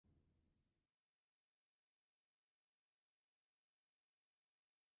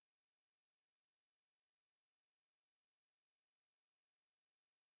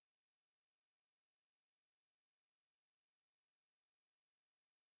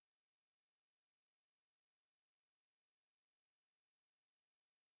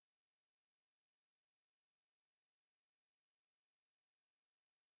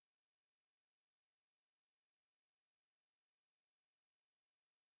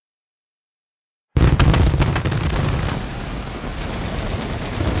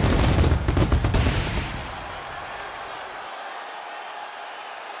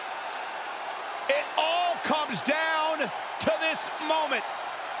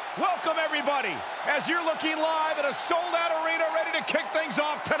Welcome, everybody, as you're looking live at a sold-out arena ready to kick things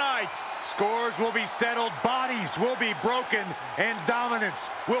off tonight. Scores will be settled, bodies will be broken, and dominance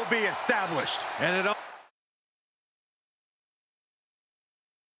will be established. And it all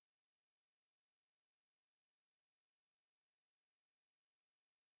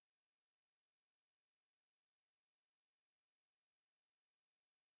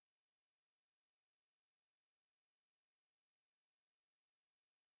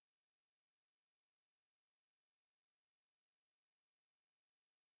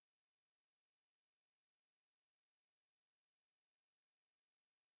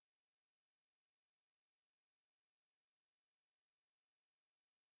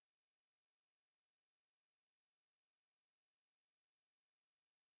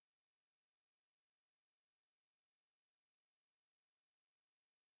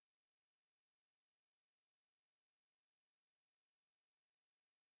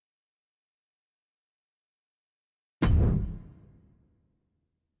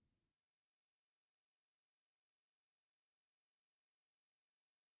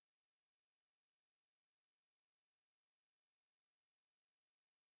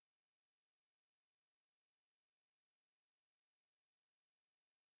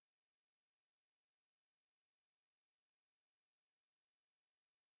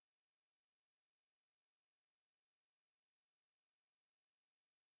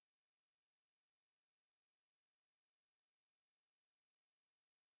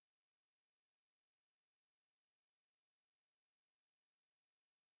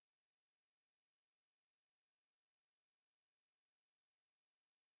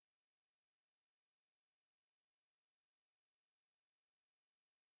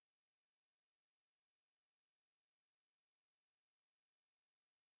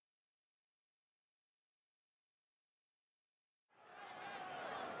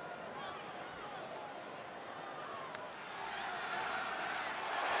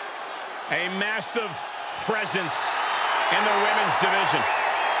a massive presence in the women's division.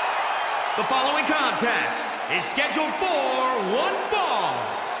 The following contest is scheduled for one fall.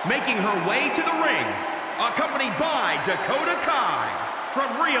 Making her way to the ring, accompanied by Dakota Kai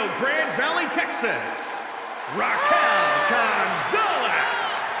from Rio Grande Valley, Texas, Raquel Gonzalez.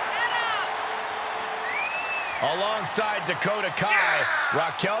 Alongside Dakota Kai,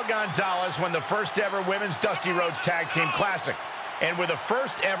 Raquel Gonzalez won the first ever Women's Dusty Rhodes Tag Team Classic, and were the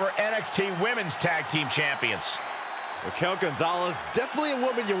first ever NXT Women's Tag Team Champions. Raquel Gonzalez, definitely a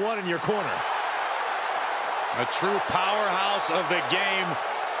woman you want in your corner. A true powerhouse of the game,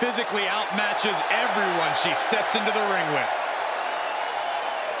 physically outmatches everyone she steps into the ring with.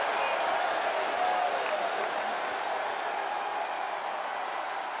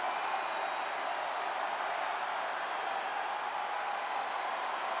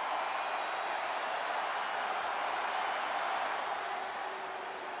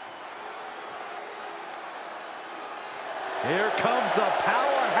 Here comes the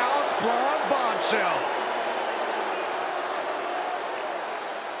powerhouse blonde bombshell.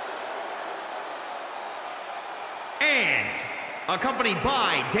 And accompanied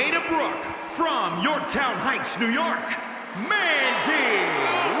by Dana Brooke from Yorktown Heights, New York, Mandy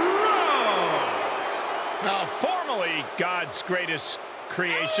Rose. Now, formerly God's greatest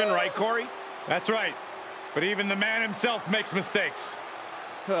creation, right, Corey? That's right. But even the man himself makes mistakes.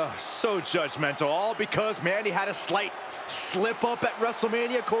 So judgmental, all because Mandy had a slight slip up at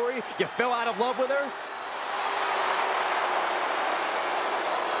WrestleMania, Corey. You fell out of love with her?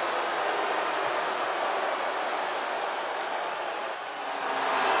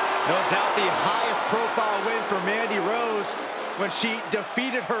 No doubt the highest profile win for Mandy Rose when she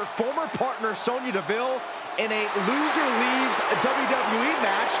defeated her former partner Sonya Deville in a loser leaves WWE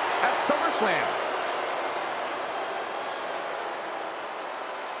match at SummerSlam.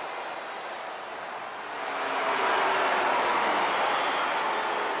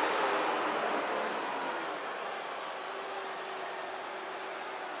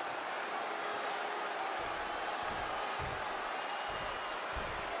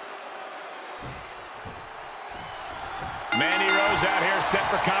 Mandy Rose out here set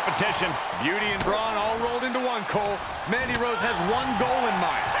for competition. Beauty and brawn all rolled into one, Cole. Mandy Rose has one goal in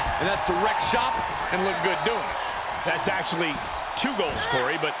mind, and that's to wreck shop and look good doing it. That's actually 2 goals,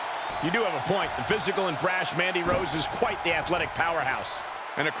 Corey, but you do have a point. The physical and brash Mandy Rose is quite the athletic powerhouse.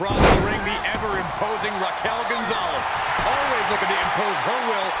 And across the ring, the ever-imposing Raquel Gonzalez. Always looking to impose her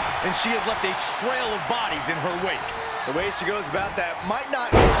will, and she has left a trail of bodies in her wake. The way she goes about that might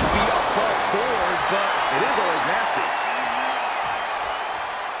not be above board, but it is always nasty.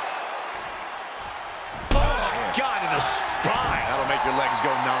 Oh, my God, in the spine. That'll make make your legs go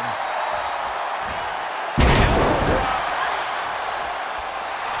numb.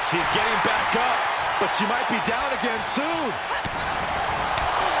 She's getting back up, but she might be down again soon.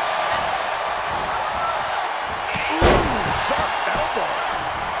 Ooh, sharp elbow.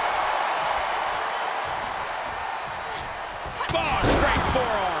 Oh, straight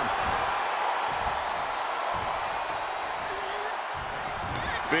forearm.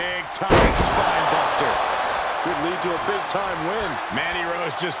 Big time spine buster. Could lead to a big-time win. Mandy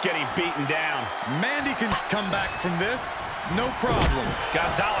Rose just getting beaten down. Mandy can come back from this, no problem.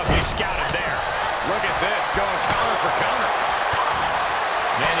 Gonzalez, he scouted there. Look at this, going counter for counter.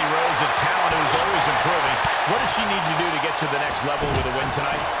 Mandy Rose, a talent who's always improving. What does she need to do to get to the next level with a win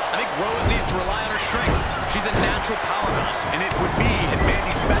tonight? I think Rose needs to rely on her strength. She's a natural powerhouse, and it would be in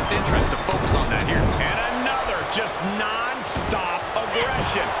Mandy's best interest to focus on that here. And another just non-stop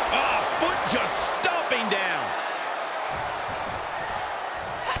aggression. Oh, foot just stomping down.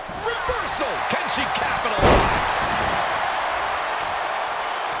 Reversal. Can she capitalize?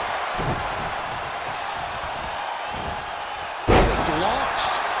 Just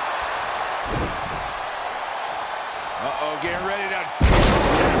launched. Uh-oh, getting ready to...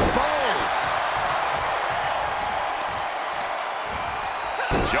 Boom.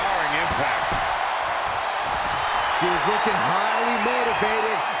 Jarring impact. She was looking highly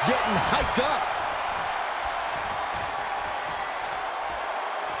motivated, getting hyped up.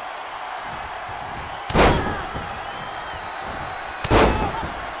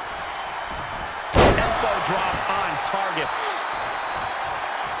 Elbow drop on target.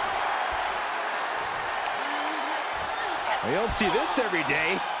 You don't see this every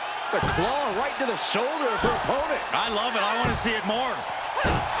day. The claw right to the shoulder of her opponent. I love it. I want to see it more.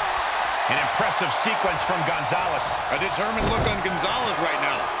 An impressive sequence from Gonzalez. A determined look on Gonzalez right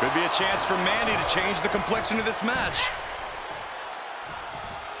now. Could be a chance for Mandy to change the complexion of this match.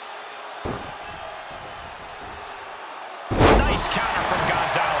 Nice counter from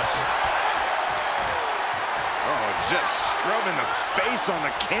Gonzalez. Oh, just scrubbing the face on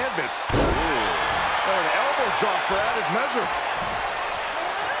the canvas. Ooh. Oh, an elbow drop for added measure.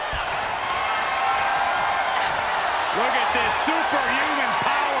 Look at this superhuman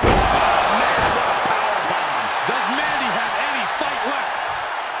power. Oh, man, what a power bomb. Does Mandy have any fight left?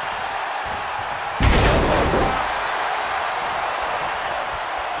 Elbow drop.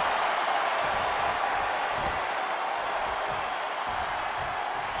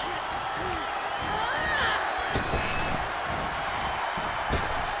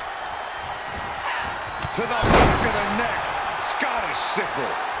 To the back of the neck. Scottish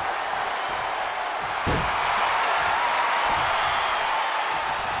sickle.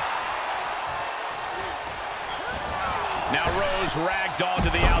 Now Rose ragdolled to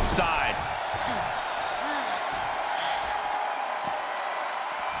the outside.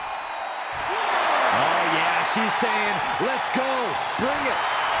 Oh, yeah, she's saying, let's go, bring it.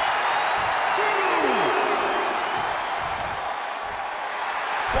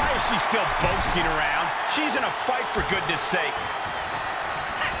 Why is she still boasting around? She's in a fight, for goodness sake.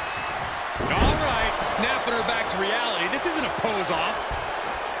 All right, snapping her back to reality. This isn't a pose-off.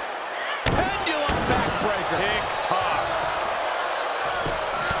 Pendulum backbreaker. Tick-tock.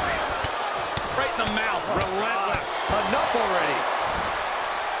 Right in the mouth. Relentless. Enough already.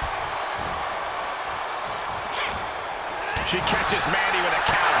 She catches Mandy with a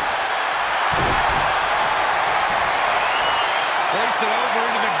counter. Placed it over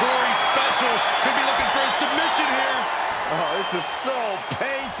into the gory special. Could be looking for a submission here. Oh, this is so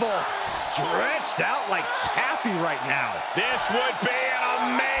painful. Stretched out like taffy right now. This would be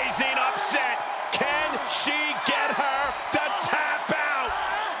an amazing upset. Can she get her to tap out?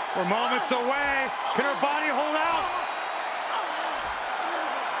 We're moments away. Can her body hold out?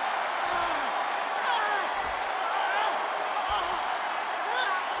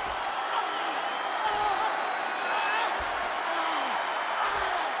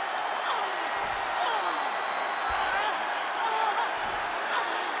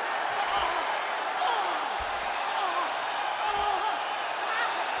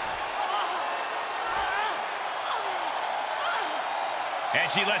 And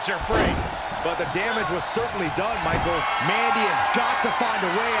she lets her free. But the damage was certainly done, Michael. Mandy has got to find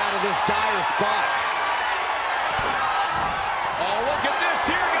a way out of this dire spot. Oh, look at this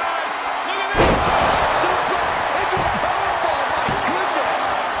here, guys. Look at this. Suplex into a powerbomb. My goodness.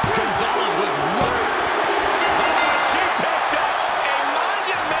 Gonzalez was right. Oh, and she picked up a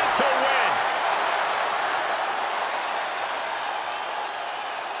monumental win.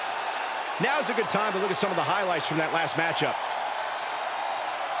 Now's a good time to look at some of the highlights from that last matchup.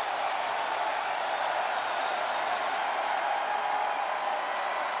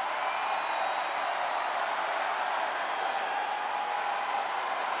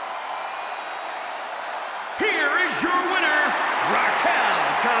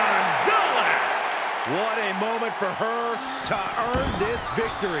 What a moment for her to earn this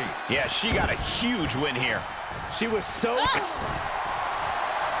victory. Yeah, she got a huge win here. She was so...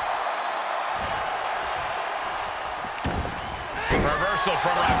 Reversal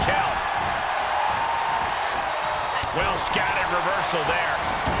from Raquel. Well scattered reversal there.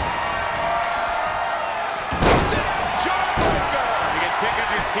 Jawbreaker! You can pick up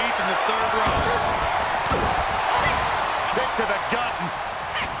your teeth in the third row. Kick to the gut.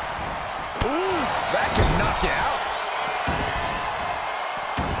 Oof, that can knock you out.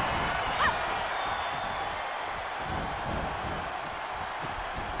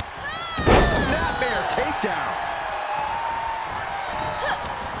 Snapmare takedown.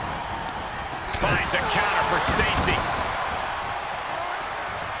 Finds a counter for Stacy.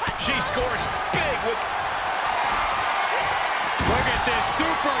 She scores big with... Look at this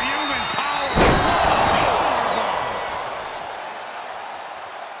superhuman power.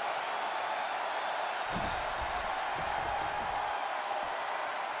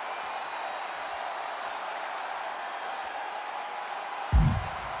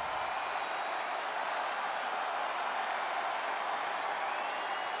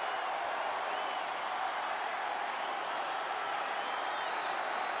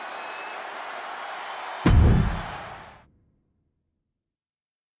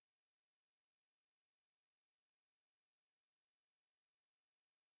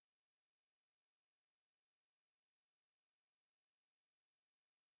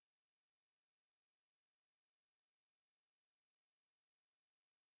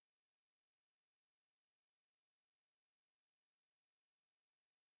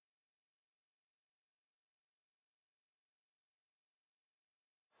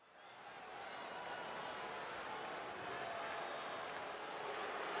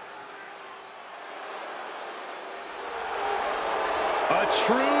 A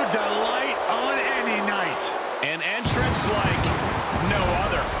true delight on any night. An entrance like no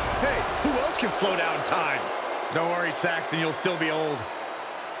other. Hey, who else can slow down time? Don't worry, Saxton, you'll still be old.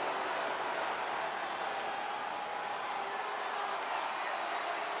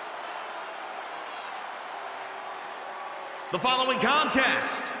 The following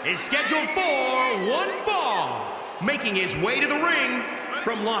contest is scheduled for one fall. Making his way to the ring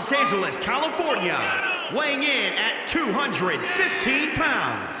from Los Angeles, California, weighing in at 215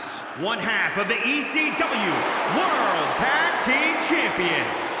 pounds, one half of the ECW World Tag Team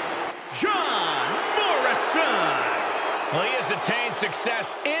Champions, John Morrison. Well, he has attained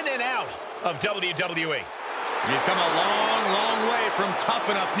success in and out of WWE. He's come a long, long way from Tough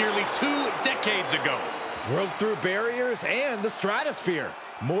Enough nearly 2 decades ago. Broke through barriers and the stratosphere.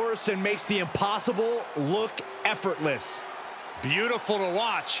 Morrison makes the impossible look effortless. Beautiful to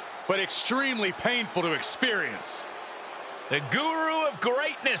watch, but extremely painful to experience. The guru of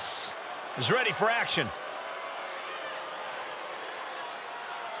greatness is ready for action.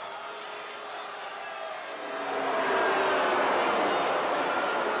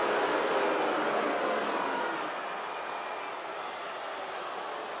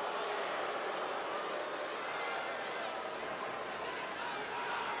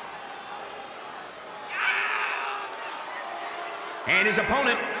 And his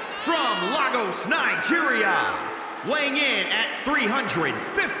opponent from Lagos, Nigeria, weighing in at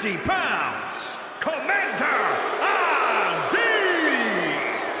 350 pounds, Commander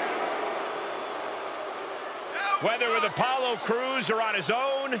Aziz! Whether with Apollo Crews or on his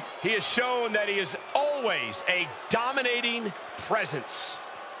own, he has shown that he is always a dominating presence.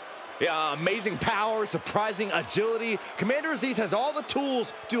 Yeah, amazing power, surprising agility. Commander Aziz has all the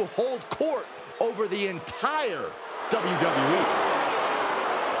tools to hold court over the entire WWE.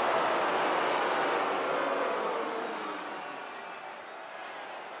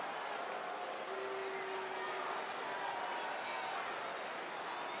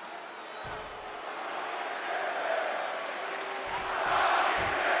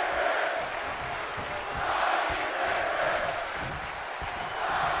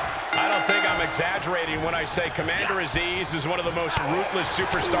 Exaggerating when I say Commander Aziz is one of the most ruthless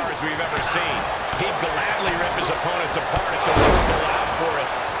superstars we've ever seen. He'd gladly rip his opponents apart if the rules allowed for it.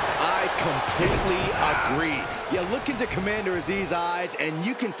 I completely agree. You look into Commander Aziz's eyes and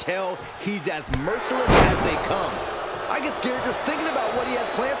you can tell he's as merciless as they come. I get scared just thinking about what he has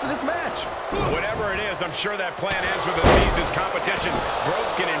planned for this match. Whatever it is, I'm sure that plan ends with Aziz's competition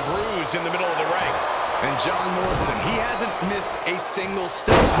broken and bruised in the middle of the ring. And John Morrison, he hasn't missed a single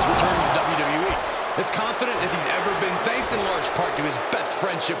step since returning to WWE. As confident as he's ever been, thanks in large part to his best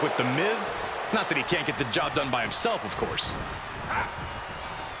friendship with The Miz. Not that he can't get the job done by himself, of course.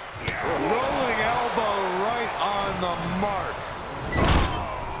 Rolling elbow right on the mark.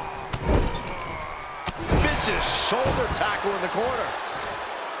 vicious shoulder tackle in the corner.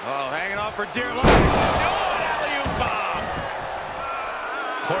 Oh, hanging on for dear life. Oh, an alley-oop bomb.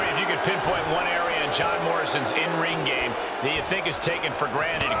 Corey, if you could pinpoint one area in John Morrison's in-ring game that you think is taken for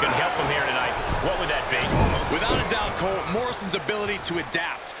granted and could help him here tonight, what would that be? Without a doubt, Cole, Morrison's ability to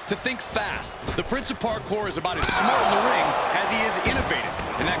adapt, to think fast. The Prince of Parkour is about as smart in the ring as he is innovative,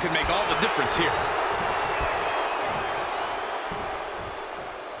 and that could make all the difference here.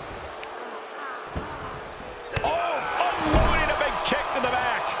 Oh, unloading a big kick to the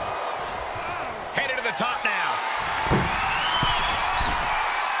back. Headed to the top now.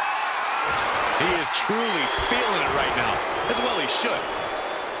 He is truly feeling it right now, as well he should.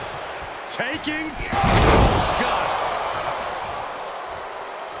 Taking. Oh, God.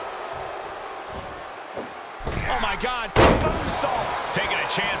 Oh, my God. Moonsault. Taking a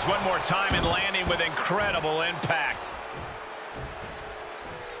chance one more time and landing with incredible impact.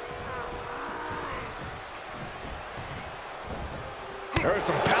 There's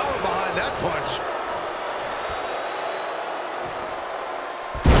some power behind that punch.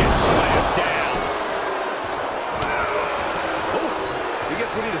 Gets slammed down. Ooh, he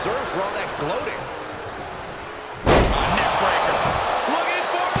gets what he deserves for all that gloating. Neck breaker. Looking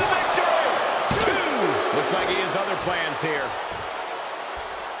for the victory. 2. Looks like he has other plans here.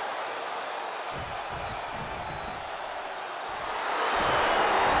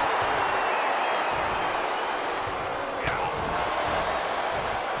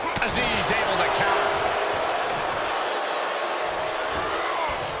 As he's able to counter.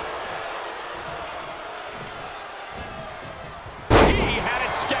 He had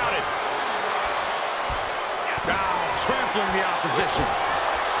it scouted. Now trampling the opposition.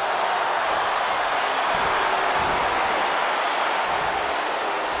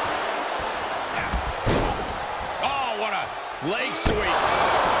 Oh, what a leg sweep.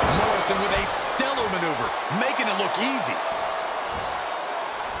 Morrison with a stellar maneuver, making it look easy.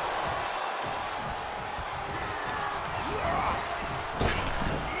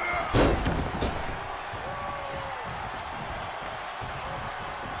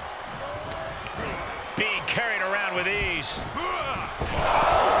 Being carried around with ease. Right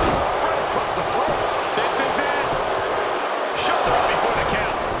across the throat. This is it. Shoulder up before the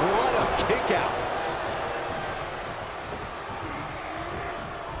count. What a kick out.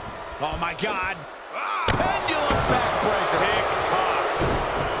 Oh, my God. Pendulum backbreaker. Tick-tock.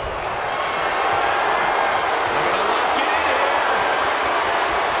 They're going to lock it in here.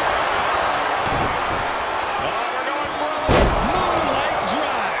 Oh, we're going for a moonlight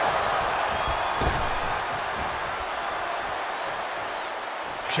drive.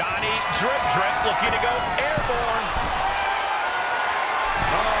 Johnny Drip looking to go airborne.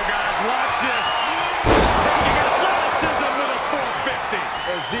 Oh, guys, watch this. Taking athleticism with a 450.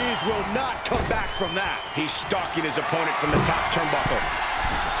 Aziz will not come back from that. He's stalking his opponent from the top turnbuckle.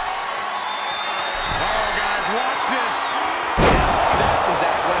 Oh, guys, watch this. That was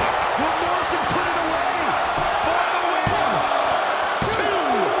athletic. Will Morrison put it away for the win? 2.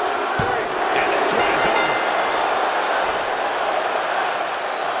 And this one is over.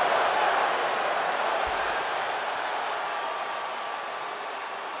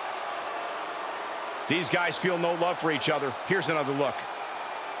 These guys feel no love for each other. Here's another look.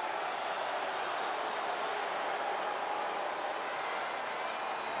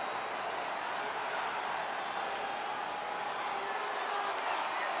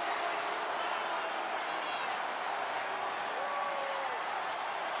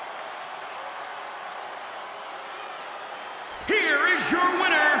 Here is your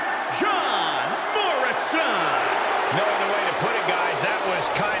winner, John Morrison. No other way to put it, guys. That was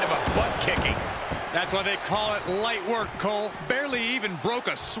kind of a butt kicking. That's why they call it light work, Cole. Barely even broke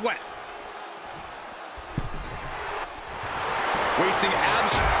a sweat. Wasting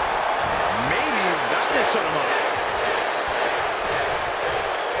abs. Maybe that will shut him up.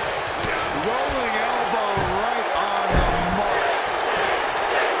 Rolling elbow right on the mark.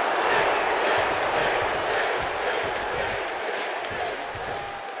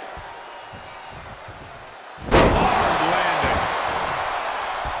 Hard landing.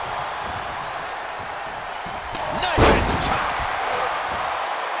 Nice chop.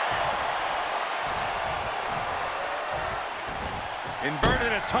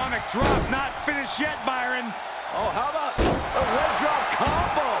 Inverted atomic drop, not finished yet, Byron. Oh, how about a leg drop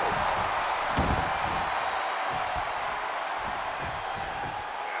combo?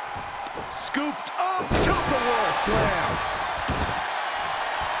 Scooped up, tilt-a-whirl slam.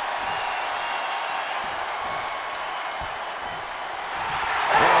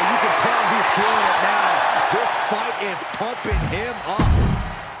 Oh, you can tell he's feeling it now. This fight is pumping him up.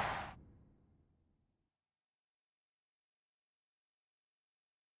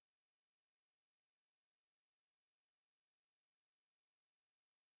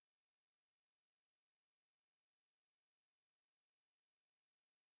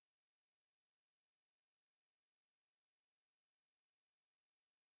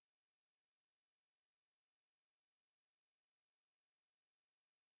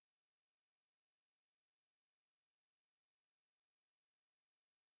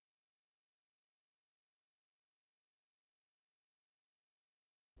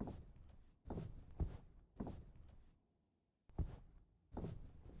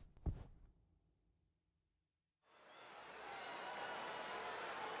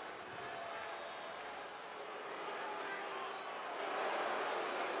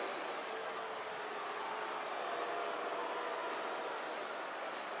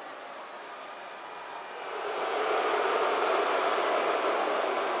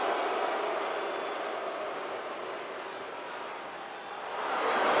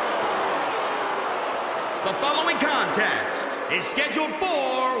 The following contest is scheduled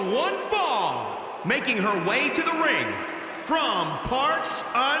for one fall. Making her way to the ring from parts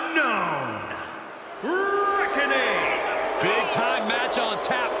unknown, Reckoning. Big time match on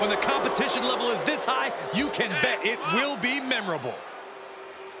tap. When the competition level is this high, you can bet it will be memorable.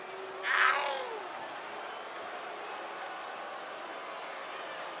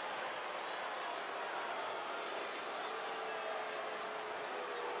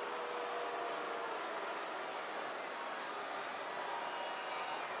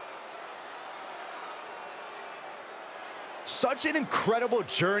 Such an incredible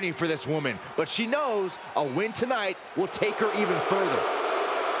journey for this woman, but she knows a win tonight will take her even further.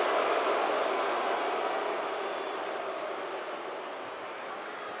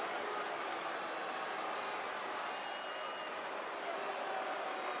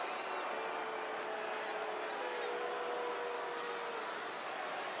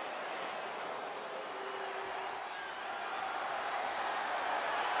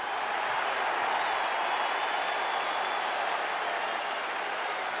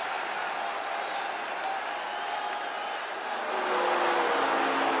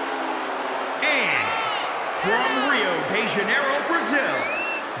 From Rio de Janeiro, Brazil,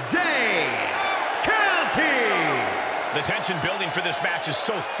 The tension building for this match is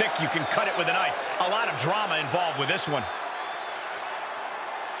so thick you can cut it with a knife. A lot of drama involved with this one.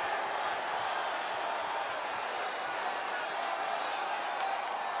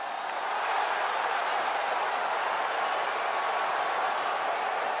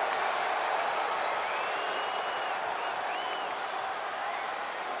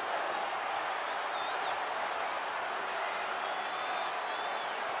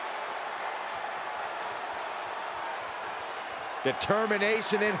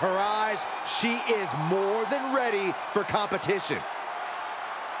 Determination in her eyes. She is more than ready for competition.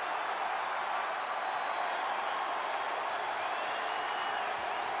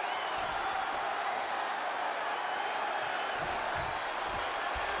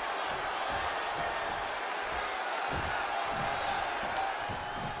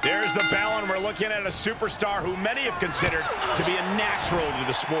 There's the bell, and we're looking at a superstar who many have considered to be a natural to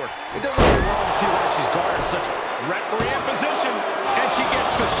the sport. It doesn't take long to see why she's guarded such Referee in position, and she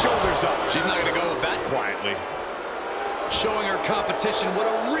gets the shoulders up. She's not going to go that quietly. Showing her competition what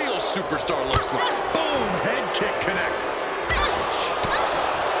a real superstar looks like. Boom! Head kick connects.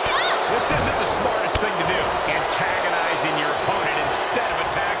 This isn't the smartest thing to do, antagonizing your opponent instead of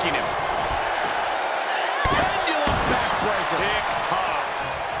attacking him. Pendulum backbreaker. Tick-tock.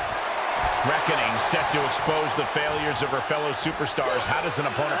 Reckoning set to expose the failures of her fellow superstars. How does an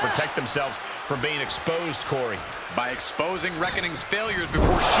opponent protect themselves from being exposed, Corey? By exposing Reckoning's failures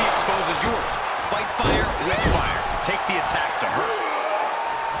before she exposes yours. Fight fire with fire. Take the attack to her.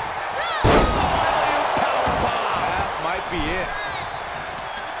 Powerbomb. That might be it.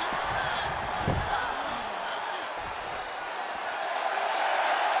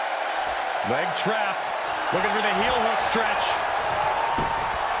 Leg trapped. Looking for the heel hook stretch.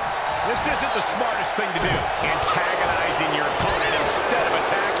 This isn't the smartest thing to do, antagonizing your opponent instead of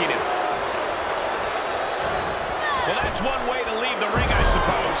attacking him. Well, that's one way to leave the ring, I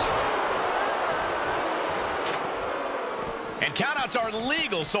suppose. And countouts are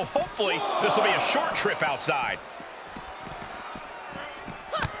legal, so hopefully this will be a short trip outside.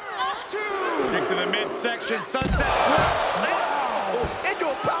 Kick to the midsection, sunset flip. Oh, into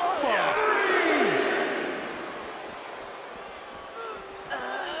a powerbomb.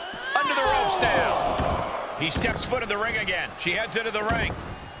 Under the ropes now. He steps foot in the ring again. She heads into the ring.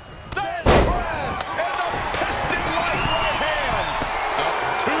 There's press and the piston light right hands. Up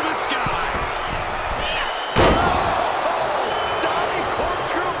to the sky. Diving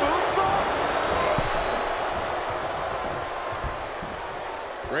corkscrew moonsault.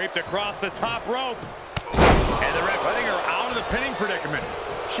 Draped across the top rope. And the ref letting her out of the pinning predicament.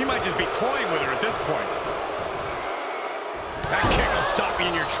 She might just be toying with her at this point. That kick will stop you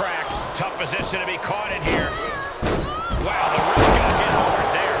in your tracks. Tough position to be caught in here. Wow, the ref got hit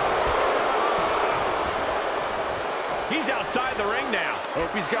hard there. He's outside the ring now.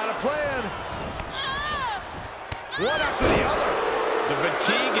 Hope he's got a plan. One after the other. The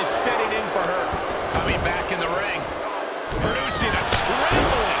fatigue is setting in for her. Coming back in the ring. Producing a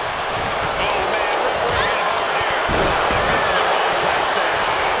trampling. Oh, man, referee hit hard here. They're in the wrong place there.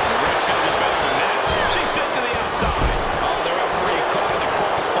 The ref's going to be better than that. She's sent to the outside. Oh, the referee caught in the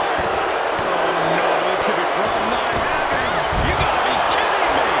crossfire. Oh no, this could be problem not happens. You gotta be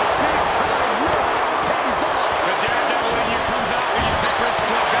kidding me. Big time risk pays off. The daredevil in you comes out when you take risks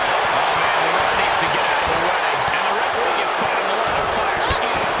like that. Oh, man, the ref needs to get out of the way. And the referee gets caught in the line of fire.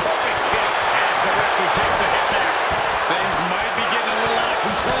 Oh, perfect kick.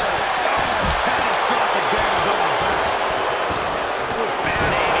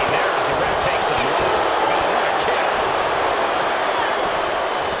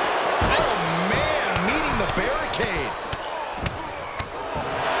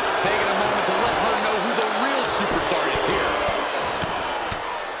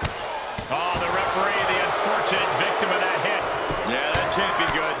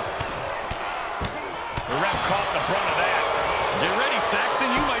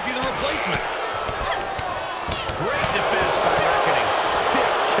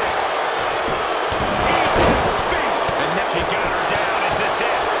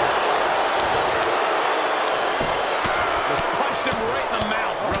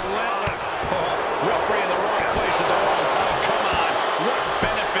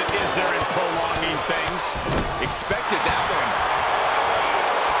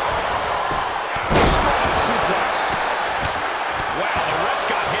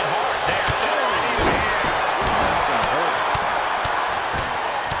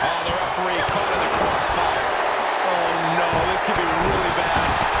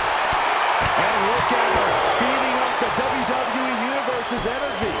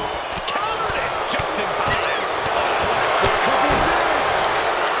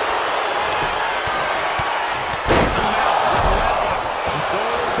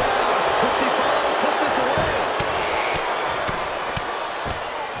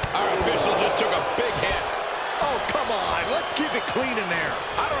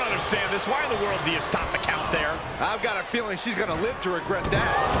 I've got a feeling she's going to live to regret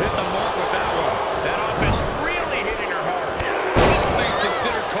that. Hit the mark with that one. That offense really hitting her hard. All things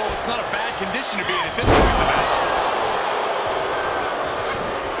considered, Cole, it's not a bad condition to be in at this point in the match.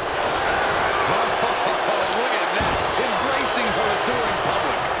 Look at that. Embracing her adoring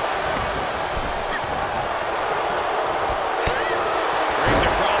public. Rigged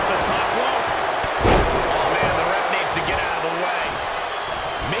across the top rope. Oh, man, the ref needs to get out of the way.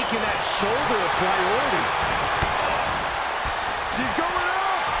 Making that shoulder a priority. She's going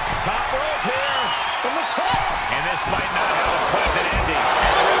up. Top rope here. From the top. And this might not have a pleasant ending.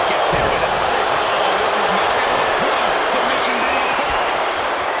 And the ref gets hit with it. This is not going to look pretty. Submission being applied.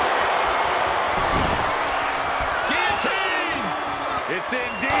 Guillotine! It's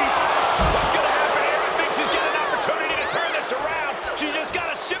in deep. What's going to happen here? I think she's got an opportunity to turn this around. She's just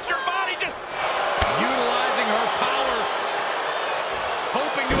got to shift her body. Just Utilizing her power.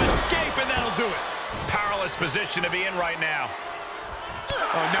 Hoping to escape, and that'll do it. powerless position to be in right now.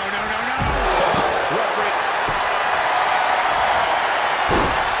 Oh, no, no, no, no. Referee.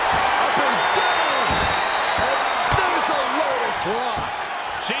 Up and down. And there's a Lotus lock.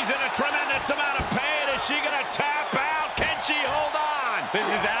 She's in a tremendous amount of pain. Is she going to tap out? Can she hold on? This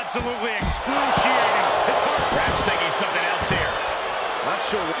is absolutely excruciating. It's hard. Ref's thinking something else here. Not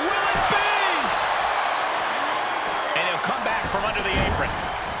sure. Will it be? And he'll come back from under the apron.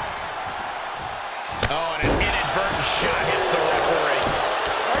 Oh, and an inadvertent shot hits the referee.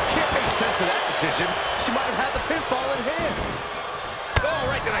 I can't make sense of that decision. She might have had the pinfall in hand.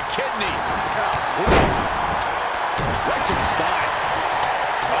 Oh, right to the kidneys. Right to the spine.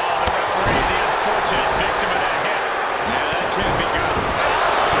 Oh, the referee, the unfortunate victim of that hit. Yeah, that can't be good.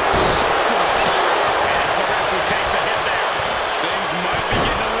 And it's the ref who takes a hit there. Things might be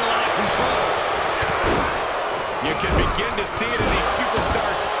getting a little out of control. You can begin to see it in these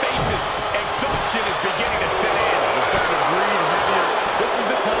superstars' faces. Exhaustion is beginning to set in. They're starting to breathe heavier. This is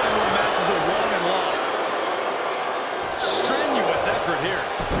the time where matches are won and lost. Strenuous effort here.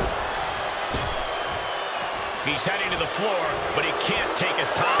 He's heading to the floor, but he can't take his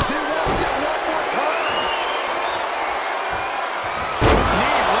time. She wants it one more time.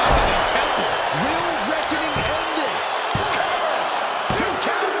 Knee right in the temple. Will Reckoning end this? Cover. 2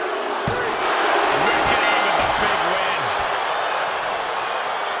 count. Reckoning with the big win.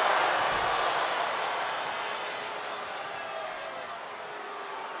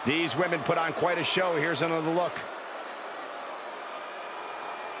 These women put on quite a show. Here's another look.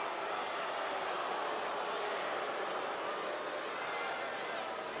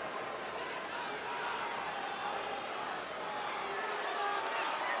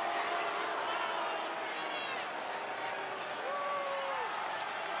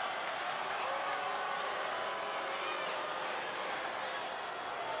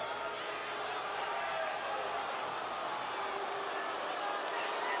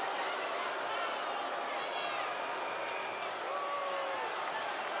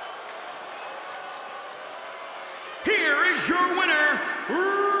 Here is your winner,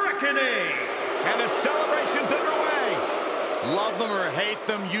 Reckoning. And the celebration's underway. Love them or hate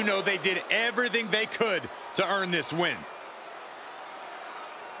them, you know they did everything they could to earn this win.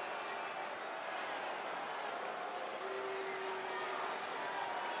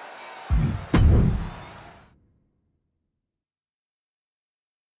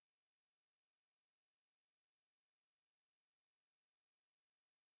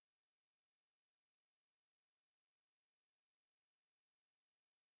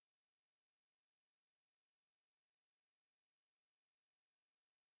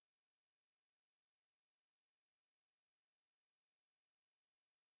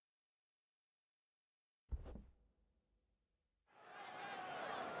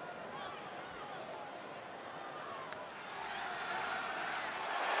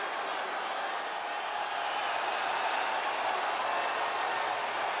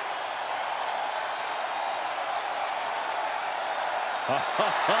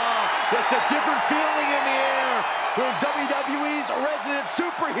 Just a different feeling in the air when WWE's resident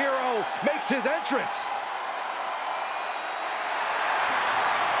superhero makes his entrance.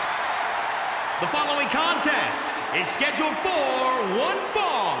 The following contest is scheduled for one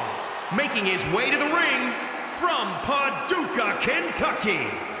fall. Making his way to the ring from Paducah,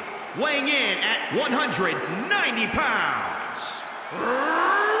 Kentucky. Weighing in at 190 pounds.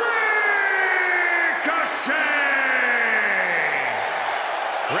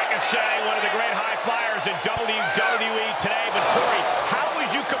 Ricochet, one of the great high flyers in WWE today. But Corey, how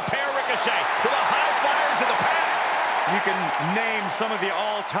would you compare Ricochet to the high flyers of the past? You can name some of the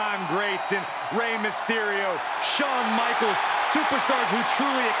all-time greats in Rey Mysterio, Shawn Michaels, superstars who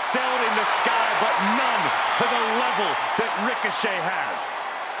truly excelled in the sky, but none to the level that Ricochet has.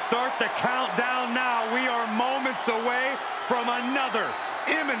 Start the countdown now. We are moments away from another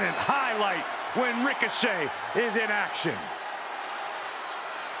imminent highlight when Ricochet is in action.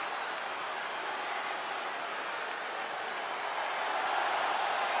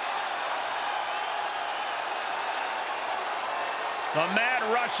 The Mad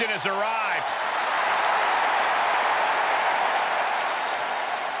Russian has arrived.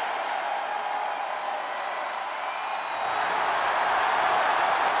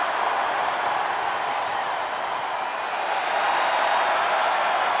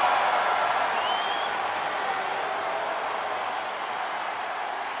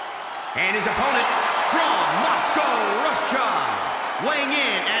 And his opponent from Moscow, Russia, weighing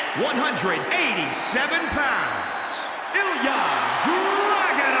in at 187 pounds, Ilya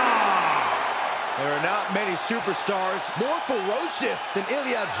Dragunov. There are not many superstars more ferocious than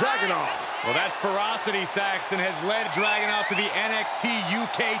Ilya Dragunov. Well, that ferocity, Saxton, has led Dragunov to the NXT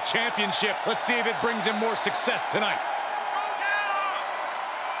UK Championship. Let's see if it brings him more success tonight.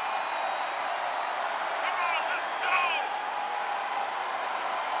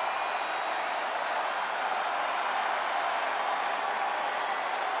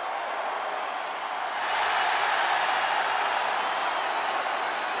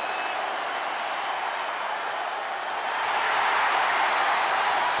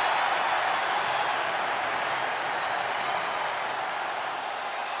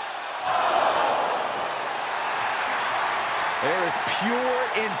 There is pure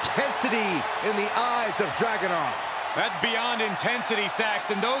intensity in the eyes of Dragunov. That's beyond intensity,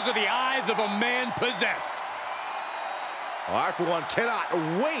 Saxton. Those are the eyes of a man possessed. Well, I, for one, cannot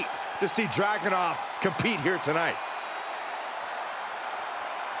wait to see Dragunov compete here tonight.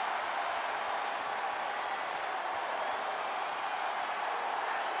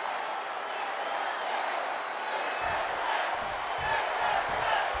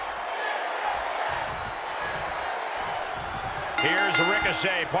 Here's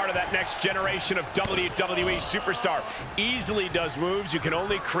Ricochet, part of that next generation of WWE superstar. Easily does moves you can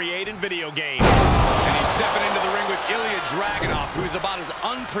only create in video games. And he's stepping into the ring with Ilya Dragunov, who's about as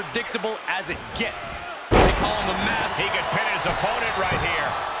unpredictable as it gets. They call him the Mad. He could pin his opponent right here.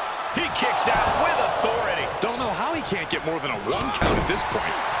 He kicks out with authority. Don't know how he can't get more than a 1 count at this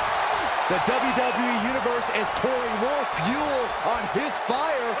point. The WWE Universe is pouring more fuel on his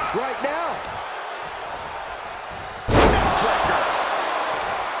fire right now.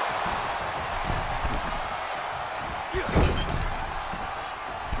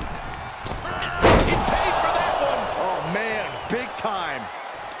 He paid for that one. Oh, man, big time.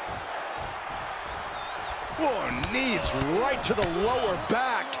 Oh, knees right to the lower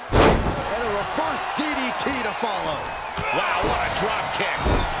back. And a reverse DDT to follow. Wow, what a drop kick.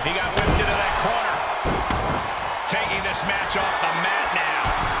 He got whipped into that corner. Taking this match off the mat now.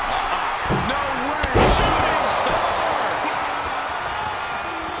 No way. Shooting star.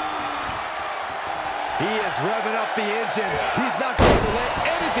 He is revving up the engine. He's not going to let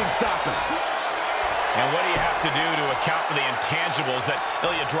anything stop him. And what do you have to do to account for the intangibles that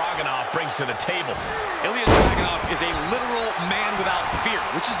Ilya Dragunov brings to the table? Ilya Dragunov is a literal man without fear,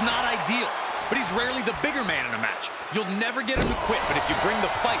 which is not ideal. But he's rarely the bigger man in a match. You'll never get him to quit, but if you bring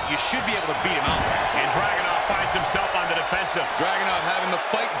the fight, you should be able to beat him out. And Dragunov finds himself on the defensive. Dragunov having the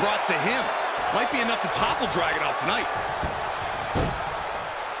fight brought to him. Might be enough to topple Dragunov tonight.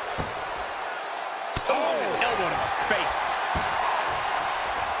 Oh, elbow to the face.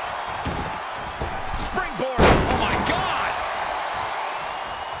 Springboard. Oh, my God.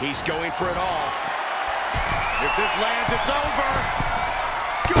 He's going for it all. If this lands, it's over.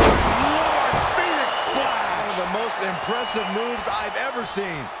 Good Lord, Phoenix Splash. One of the most impressive moves I've ever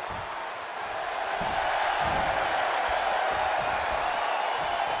seen.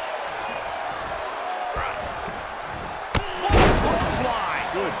 Clothesline.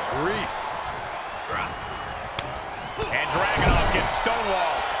 Good grief. And Dragunov gets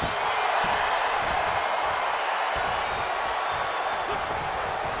stonewalled.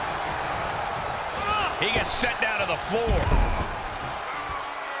 He gets sent down to the floor.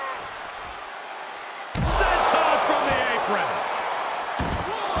 Senton from the apron.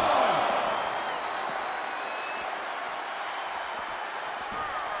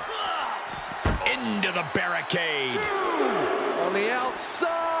 Into the barricade. On the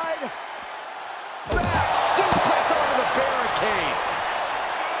outside. Back suplex onto the barricade.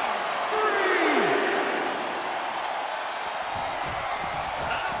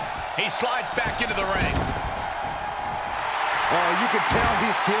 He slides back into the ring. Oh, you can tell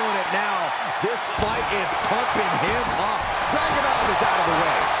he's feeling it now. This fight is pumping him up. Dragunov is out of the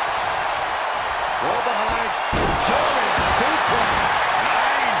way. Roll behind. German suplex.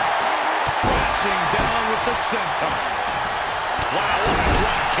 9. Crashing down with the senton. Wow, what a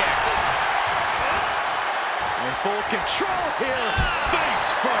drop kick. In full control here. Face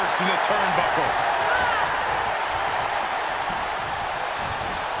first in the turnbuckle.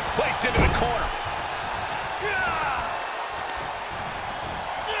 Placed into the corner.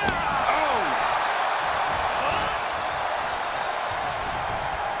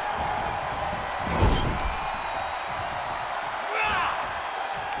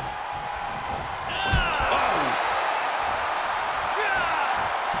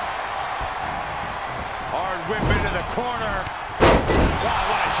 Whip into the corner. Wow,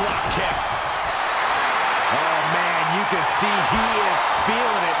 what a drop kick. Oh, man, you can see he is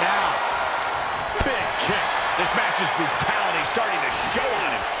feeling it now. Big kick. This match's brutality starting to show on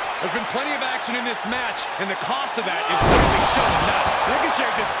him. There's been plenty of action in this match, and the cost of that is really showing now. Ricochet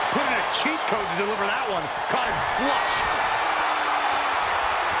just put in a cheat code to deliver that one. Caught him flush.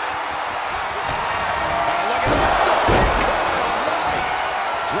 Oh, look at this. Nice.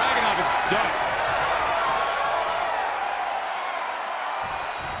 Dragunov is done.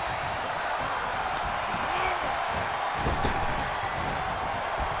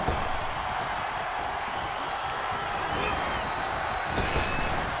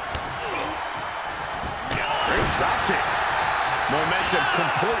 Dropkick. Momentum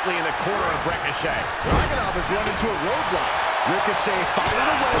completely in the corner of Ricochet. Dragunov has run into a roadblock. Ricochet finding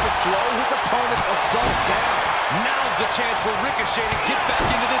a way to slow his opponent's assault down. Now's the chance for Ricochet to get back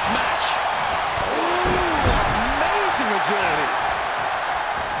into this match. Ooh, amazing agility.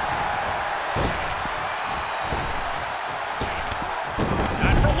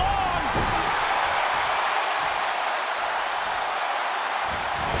 Not for long.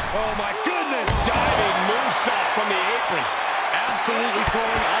 Oh, my goodness. Diving moonsault from the apron. Absolutely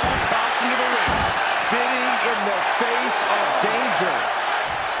throwing all caution to the ring. Spinning in the face of danger.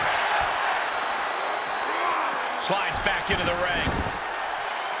 Slides back into the ring.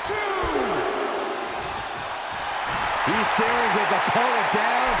 He's staring his opponent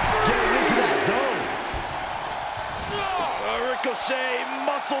down, getting into that zone. Ricochet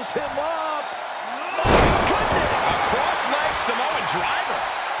muscles him up. Oh, goodness. A cross-leg Samoan driver.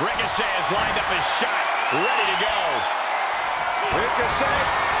 Ricochet has lined up his shot, ready to go. Ricochet.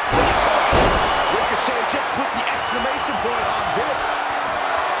 Ricochet just put the exclamation point on this.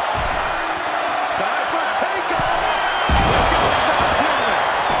 Time for takeover. Ricochet's not killing it.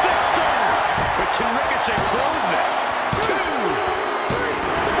 630. But can Ricochet close this? 2.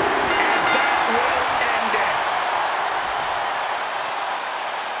 And that will end it.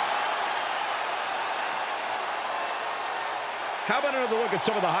 How about another look at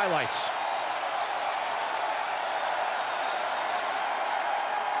some of the highlights?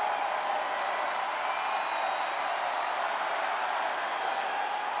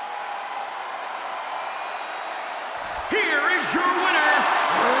 Here is your winner,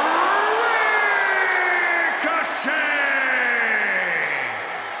 Ricochet!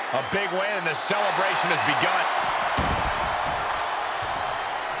 A big win and the celebration has begun.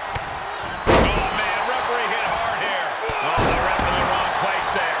 Oh, man, referee hit hard here. Oh, the ref in the wrong place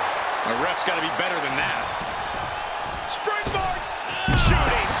there. The ref's got to be better than that. Springboard!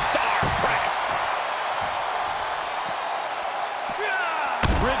 Shooting star press.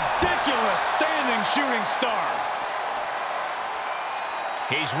 Ridiculous standing shooting star.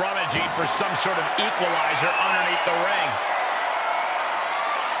 He's rummaging for some sort of equalizer underneath the ring.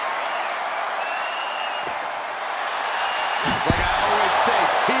 It's like I always say,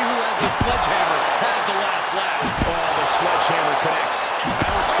 he who has the sledgehammer has the last laugh. Oh, the sledgehammer connects.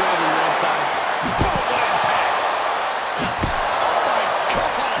 That'll scramble your insides. Oh, what impact! Oh, my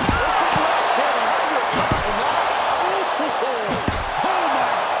God. The sledgehammer. Oh, my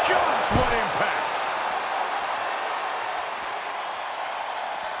gosh, what impact.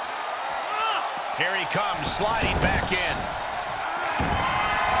 Here he comes, sliding back in.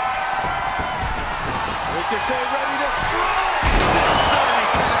 Ricochet ready to strike. 630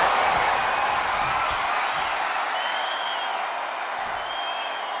 connects.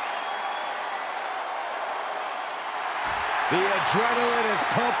 The adrenaline is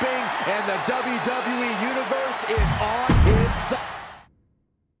pumping, and the WWE Universe is on his side.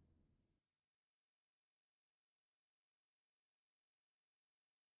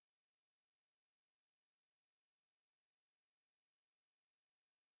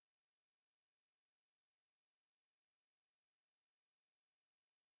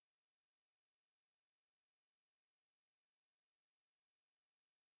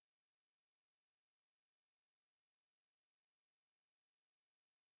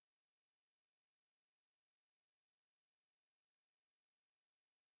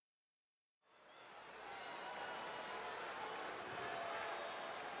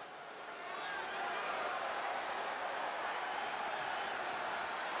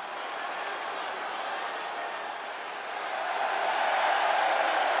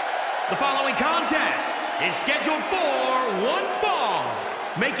 The following contest is scheduled for one fall.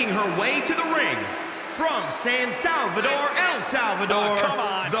 Making her way to the ring from San Salvador, El Salvador. Come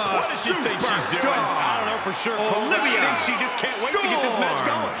on. The What does she think she's doing? superstar, I don't know for sure, Olivia. I think she just can't wait to get this match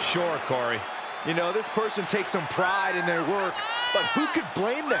Storm. going. Sure, Corey. You know, this person takes some pride in their work, but who could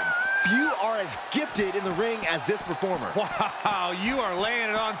blame them? Few are as gifted in the ring as this performer. Wow, you are laying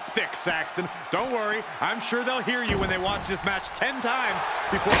it on thick, Saxton. Don't worry, I'm sure they'll hear you when they watch this match 10 times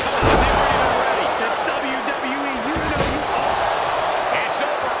before they were even ready. It's WWE, you know you are. It's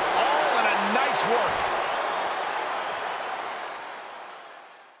over, all in a night's work.